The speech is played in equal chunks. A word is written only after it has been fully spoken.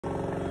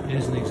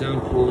Here's an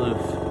example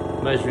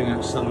of measuring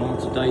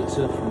accelerometer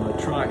data from a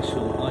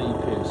Triaxial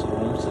IEP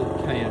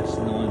accelerometer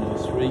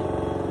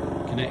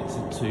KS903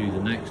 connected to the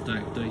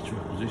NEXDAQ data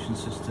acquisition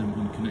system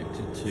and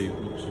connected to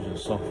Oxygen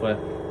software.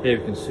 Here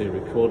we can see a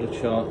recorder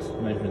chart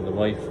measuring the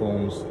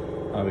waveforms,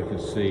 and we can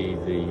see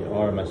the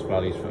RMS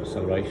values for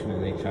acceleration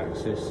in each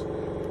axis.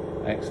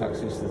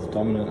 X-axis is the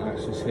dominant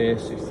axis here,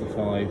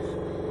 65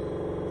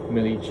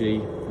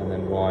 milli-G, and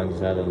then Y and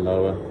Z are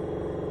lower.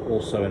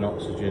 Also in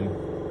Oxygen,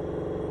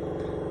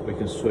 we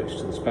can switch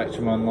to the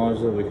spectrum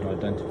analyzer. We can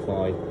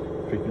identify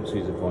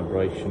frequencies of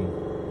vibration,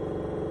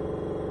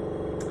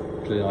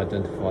 clearly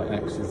identify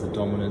X is the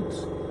dominant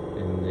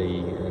in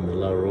the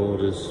lower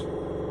orders,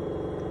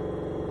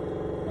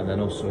 and then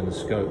also in the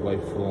scope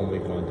waveform we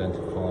can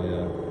identify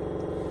a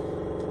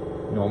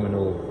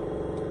nominal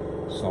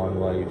sine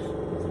wave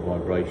of the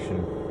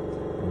vibration.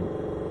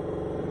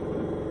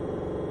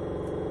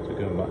 So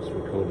going back to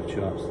recorder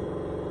charts,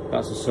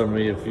 that's a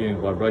summary of viewing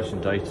vibration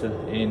data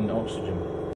in Oxygen.